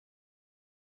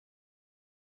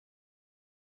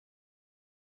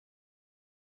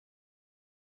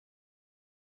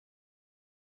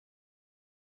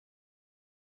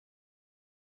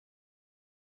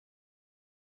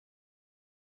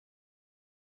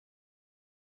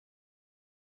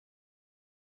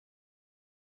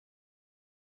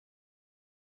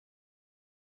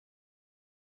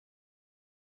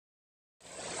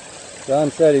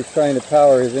Jon said he's trying to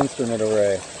power his instrument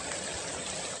array.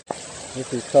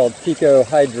 This is called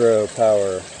Pico-Hydro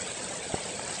power.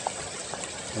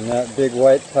 And that big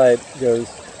white pipe goes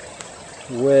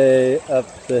way up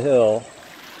the hill.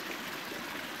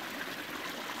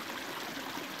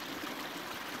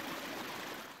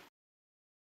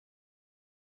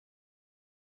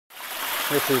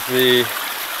 This is the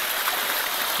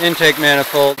intake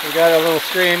manifold. We got a little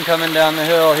stream coming down the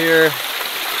hill here.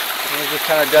 And we just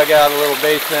kind of dug out a little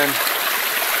basin,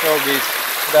 filled these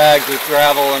bags with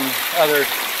gravel and other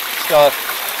stuff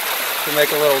to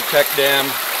make a little check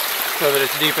dam so that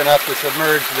it's deep enough to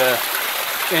submerge the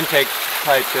intake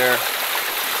pipe there.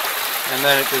 And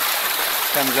then it just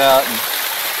comes out and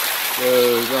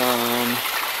goes on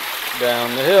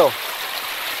down the hill.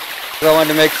 So I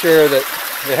wanted to make sure that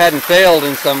it hadn't failed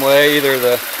in some way. Either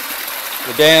the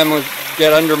dam would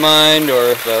get undermined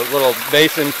or the little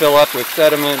basin fill up with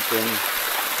sediment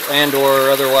and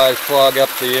or otherwise clog up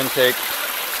the intake.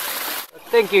 I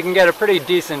think you can get a pretty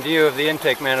decent view of the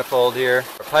intake manifold here.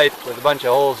 A pipe with a bunch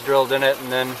of holes drilled in it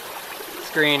and then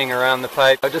screening around the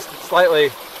pipe. I'm just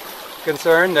slightly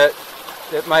concerned that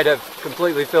it might have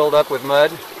completely filled up with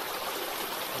mud,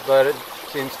 but it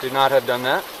seems to not have done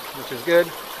that, which is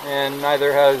good. And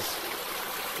neither has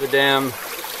the dam,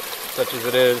 such as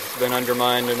it is, been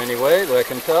undermined in any way that I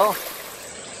can tell.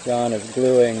 Jon is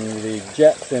gluing the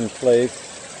jets in place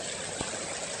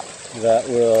that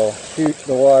will shoot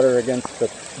the water against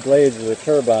the blades of the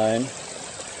turbine,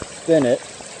 spin it,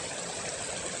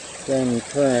 send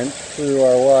current through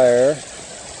our wire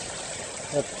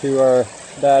up to our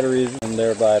batteries and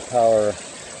thereby power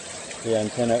the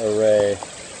antenna array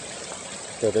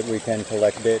so that we can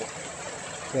collect data.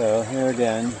 So here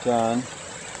again, Jon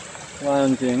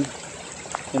lounging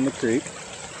in the creek.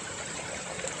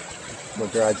 That's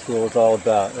what grad school is all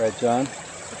about, right, Jon?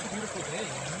 Such a beautiful day.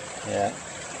 Yeah.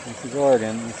 This is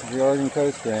Oregon. This is the Oregon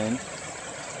Coast Range.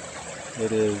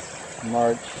 It is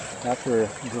March. After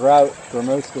drought for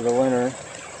most of the winter,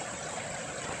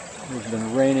 it's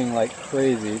been raining like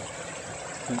crazy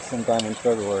since sometime in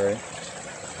February.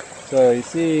 So you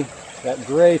see that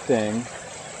gray thing,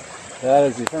 that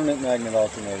is the permanent magnet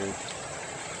alternators.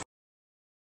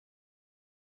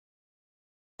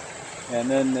 And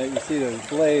then you see those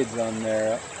blades on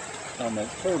there, on the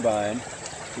turbine,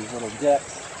 these little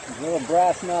jets, these little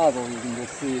brass nozzles you can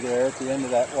just see there at the end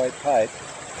of that white pipe.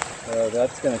 So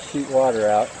that's going to shoot water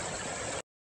out.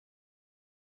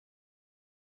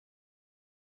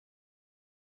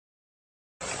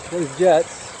 Those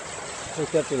jets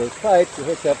hooked up to those pipes are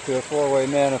hooked up to a four-way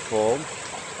manifold,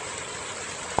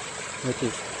 which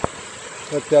is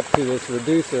hooked up to this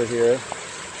reducer here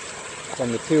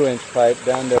from the 2-inch pipe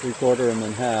down to 3/4 and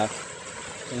then half.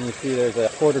 And you see there's a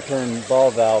quarter-turn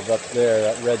ball valve up there,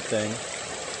 that red thing.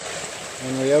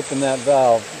 When we open that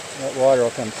valve, that water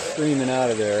will come streaming out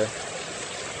of there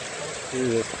through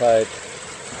this pipe.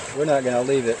 We're not going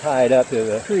to leave it tied up to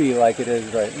the tree like it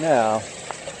is right now.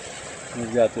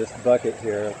 We've got this bucket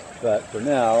here, but for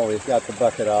now we've got the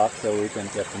bucket off so we can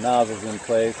get the nozzles in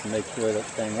place and make sure that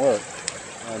thing works.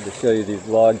 I wanted to show you these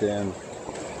log jams.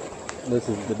 This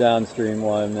is the downstream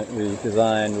one that we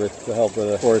designed with the help of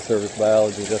the Forest Service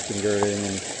biologist Justin Girding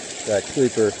and Jack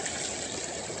Sleeper.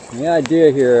 And the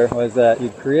idea here was that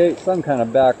you'd create some kind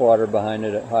of backwater behind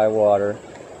it at high water.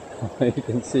 You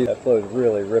can see that flow is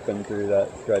really ripping through that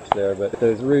stretch there, but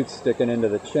those roots sticking into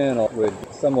the channel would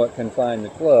somewhat confine the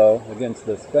flow against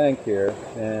this bank here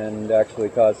and actually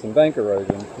cause some bank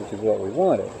erosion, which is what we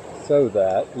wanted. So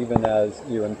that even as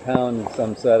you impound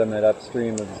some sediment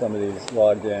upstream of some of these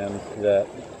log jams, that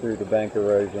through the bank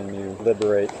erosion you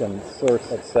liberate some source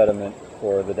of sediment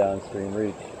for the downstream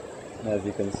reach. And as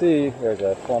you can see, there's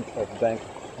a clump of bank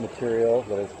material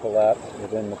that has collapsed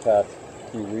within the past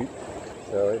few weeks.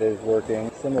 So it is working.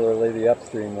 Similarly, the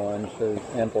upstream one shows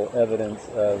ample evidence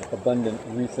of abundant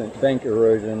recent bank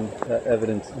erosion,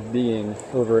 evidence being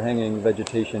overhanging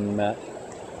vegetation mat.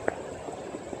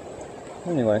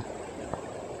 Anyway,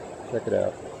 check it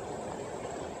out.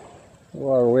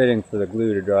 While we're waiting for the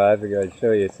glue to dry, I figured I'd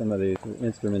show you some of the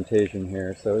instrumentation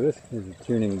here. So this is a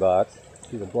tuning box.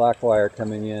 See the black wire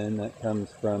coming in, that comes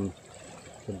from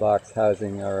the box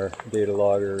housing our data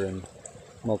logger and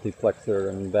multiplexer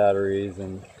and batteries,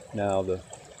 and now the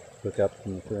hookup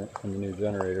from the new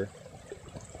generator.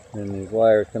 And these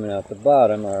wires coming out the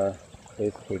bottom are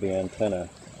basically the antenna,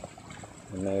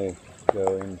 and they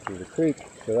go into the creek.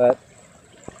 So that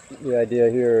the idea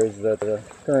here is that the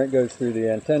current goes through the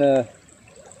antenna,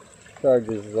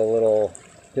 charges the little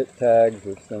pit tags,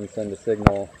 which then send a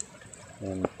signal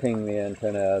and ping the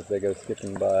antenna as they go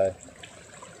skipping by.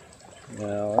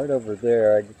 Now right over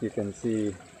there you can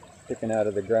see sticking out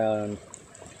of the ground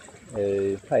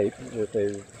a pipe with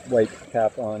a white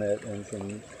cap on it and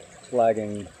some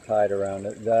flagging tied around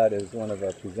it. That is one of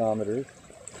our piezometers.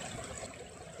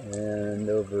 And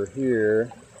over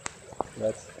here,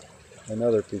 that's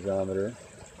another piezometer,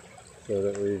 so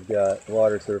that we've got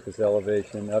water surface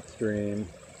elevation upstream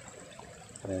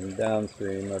and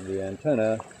downstream of the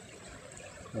antenna.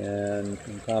 And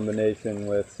in combination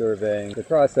with surveying the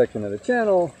cross-section of the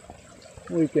channel,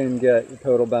 we can get the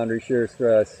total boundary shear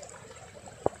stress,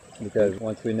 because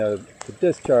once we know the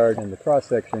discharge and the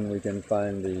cross-section, we can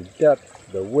find the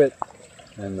depth, the width,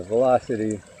 and the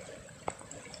velocity,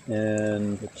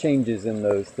 and the changes in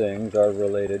those things are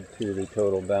related to the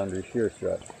total boundary shear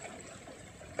stress.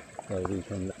 So we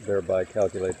can thereby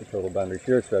calculate the total boundary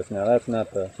shear stress. Now that's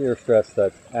not the shear stress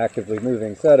that's actively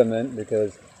moving sediment,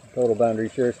 because total boundary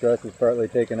shear stress is partly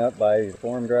taken up by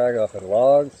form drag off of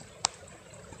logs,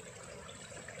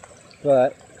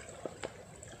 but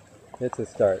it's a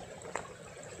start.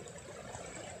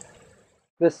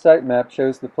 This site map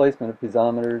shows the placement of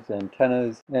piezometers,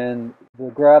 antennas, and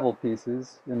the gravel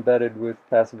pieces embedded with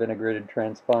passive integrated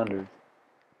transponders.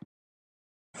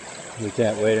 We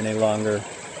can't wait any longer.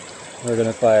 We're going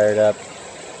to fire it up.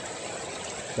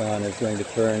 Jon is going to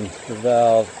turn the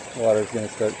valve. Water is going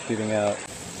to start shooting out.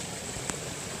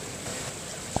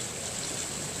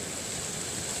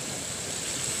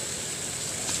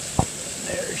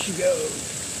 There she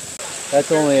goes.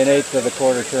 That's only 1/8 of the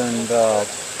quarter turn valve.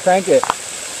 Crank it.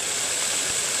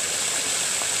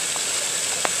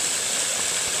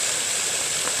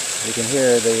 You can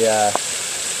hear the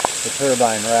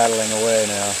turbine rattling away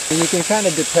now. And you can kind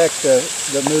of detect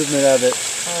the movement of it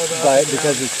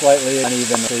because it's slightly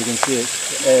uneven, so you can see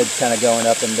its edge kind of going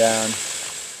up and down.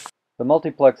 The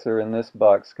multiplexer in this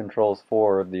box controls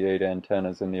 4 of the 8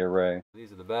 antennas in the array.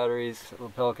 These are the batteries. The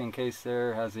little Pelican case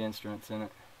there has the instruments in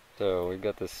it. So we've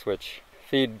got this switch.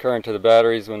 Feed current to the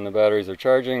batteries when the batteries are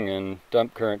charging, and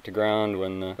dump current to ground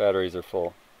when the batteries are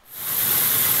full.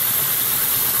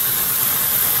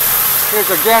 Here's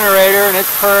our generator, and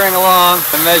it's purring along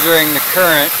and measuring the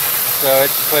current. So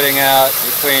it's putting out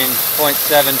between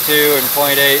 0.72 and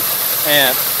 0.8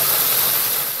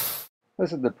 amps.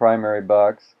 This is the primary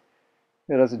box.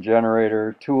 It has a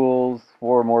generator, tools,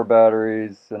 4 more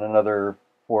batteries, and another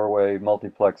 4-way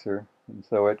multiplexer. And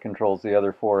so it controls the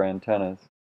other 4 antennas.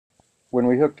 When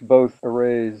we hooked both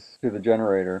arrays to the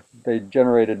generator, they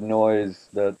generated noise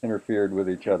that interfered with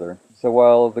each other. So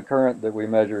while the current that we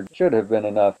measured should have been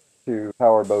enough to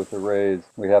power both arrays,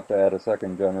 we have to add a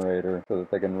second generator so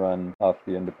that they can run off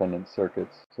the independent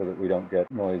circuits so that we don't get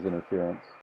noise interference.